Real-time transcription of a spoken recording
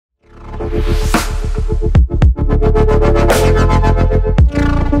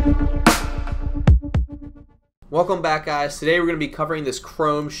Welcome back, guys. Today we're going to be covering this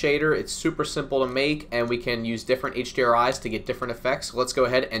Chrome shader. It's super simple to make and we can use different HDRIs to get different effects. So let's go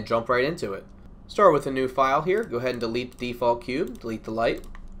ahead and jump right into it. Start with a new file here. Go ahead and delete the default cube, delete the light.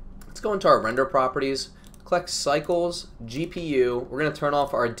 Let's go into our render properties, click cycles, GPU. We're going to turn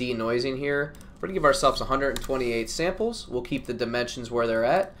off our denoising here. We're going to give ourselves 128 samples. We'll keep the dimensions where they're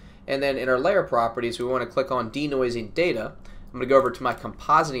at. And then in our layer properties, we want to click on denoising data. I'm going to go over to my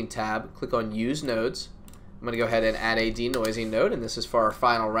compositing tab, click on use nodes. I'm going to go ahead and add a denoising node, and this is for our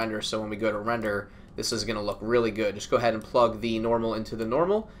final render, so when we go to render, this is going to look really good. Just go ahead and plug the normal into the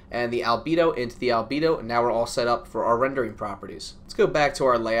normal and the albedo into the albedo, and now we're all set up for our rendering properties. Let's go back to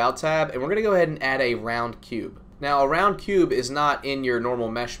our layout tab, and we're going to go ahead and add a round cube. Now, a round cube is not in your normal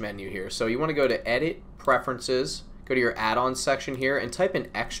mesh menu here, so you want to go to Edit, Preferences, go to your add-ons section here, and type in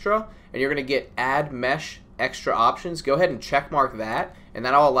Extra, and you're going to get Add Mesh Extra Options. Go ahead and check mark that, and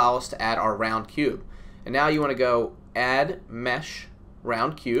that'll allow us to add our round cube. And now you want to go Add Mesh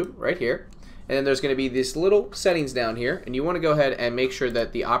Round Cube right here. And then there's going to be these little settings down here. And you want to go ahead and make sure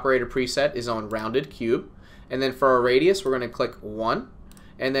that the operator preset is on Rounded Cube. And then for our radius, we're going to click 1.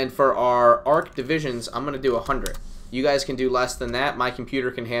 And then for our arc divisions, I'm going to do 100. You guys can do less than that. My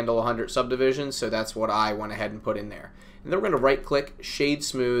computer can handle 100 subdivisions, so that's what I went ahead and put in there. And then we're going to right click, Shade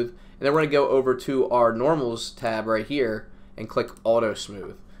Smooth. And then we're going to go over to our Normals tab right here and click Auto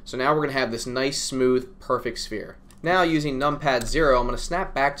Smooth. So now we're going to have this nice, smooth, perfect sphere. Now using numpad 0, I'm going to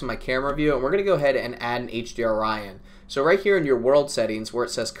snap back to my camera view and we're going to go ahead and add an HDRI in. So right here in your world settings where it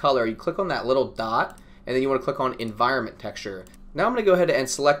says color, you click on that little dot and then you want to click on environment texture. Now I'm going to go ahead and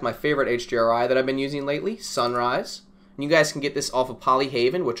select my favorite HDRI that I've been using lately, Sunrise. And you guys can get this off of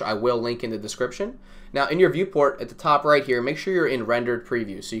Polyhaven, which I will link in the description. Now in your viewport at the top right here, make sure you're in rendered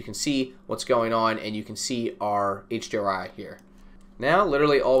preview so you can see what's going on and you can see our HDRI here. Now,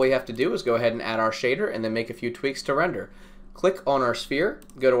 literally all we have to do is go ahead and add our shader and then make a few tweaks to render. Click on our sphere,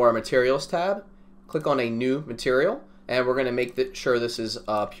 go to our Materials tab, click on a new material, and we're going to make sure this is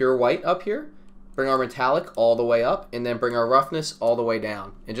pure white up here. Bring our metallic all the way up, and then bring our roughness all the way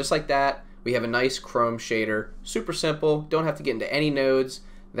down. And just like that, we have a nice Chrome shader. Super simple, don't have to get into any nodes.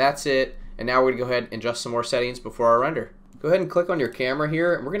 That's it. And now we're going to go ahead and adjust some more settings before our render. Go ahead and click on your camera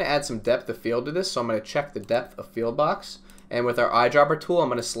here, and we're going to add some depth of field to this, so I'm going to check the depth of field box. And with our eyedropper tool, I'm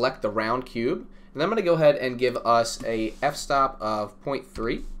going to select the round cube. And I'm going to go ahead and give us a f-stop of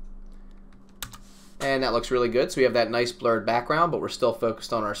 0.3. And that looks really good. So we have that nice blurred background, but we're still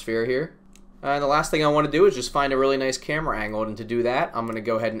focused on our sphere here. And the last thing I want to do is just find a really nice camera angle. And to do that, I'm going to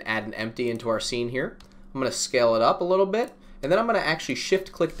go ahead and add an empty into our scene here. I'm going to scale it up a little bit. And then I'm going to actually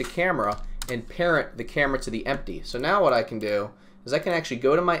shift-click the camera and parent the camera to the empty. So now what I can do is I can actually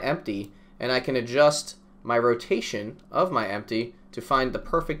go to my empty and I can adjust my rotation of my empty to find the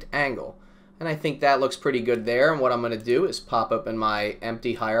perfect angle. And I think that looks pretty good there. And what I'm going to do is pop up in my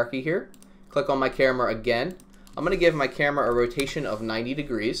empty hierarchy here, click on my camera again. I'm going to give my camera a rotation of 90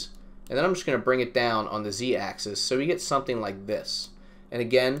 degrees, and then I'm just going to bring it down on the z-axis so we get something like this. And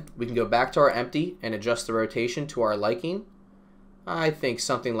again, we can go back to our empty and adjust the rotation to our liking. I think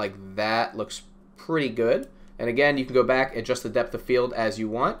something like that looks pretty good. And again, you can go back, adjust the depth of field as you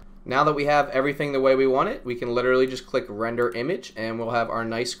want. Now that we have everything the way we want it, we can literally just click Render Image and we'll have our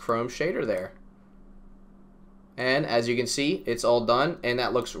nice Chrome shader there. And as you can see, it's all done and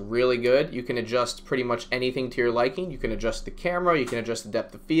that looks really good. You can adjust pretty much anything to your liking. You can adjust the camera, you can adjust the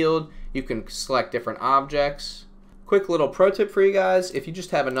depth of field, you can select different objects. Quick little pro tip for you guys, if you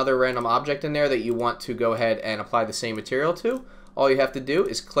just have another random object in there that you want to go ahead and apply the same material to, all you have to do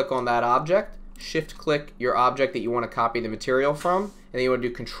is click on that object, shift click your object that you want to copy the material from, and then you want to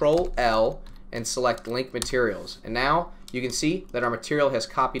do Control L and select Link Materials. And now you can see that our material has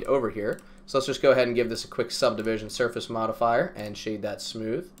copied over here. So let's just go ahead and give this a quick subdivision surface modifier and shade that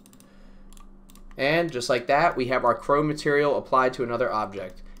smooth. And just like that, we have our Chrome material applied to another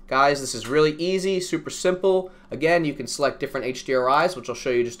object. Guys, this is really easy, super simple. Again, you can select different HDRIs, which I'll show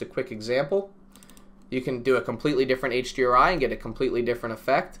you just a quick example. You can do a completely different HDRI and get a completely different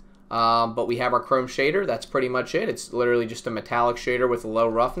effect. But we have our Chrome shader. That's pretty much it. It's literally just a metallic shader with a low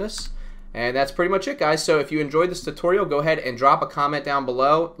roughness. And that's pretty much it, guys. So if you enjoyed this tutorial, go ahead and drop a comment down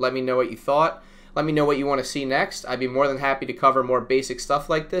below. Let me know what you thought. Let me know what you want to see next. I'd be more than happy to cover more basic stuff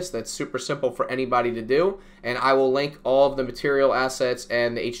like this that's super simple for anybody to do. And I will link all of the material assets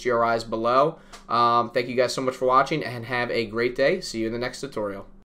and the HDRIs below. Thank you guys so much for watching and have a great day. See you in the next tutorial.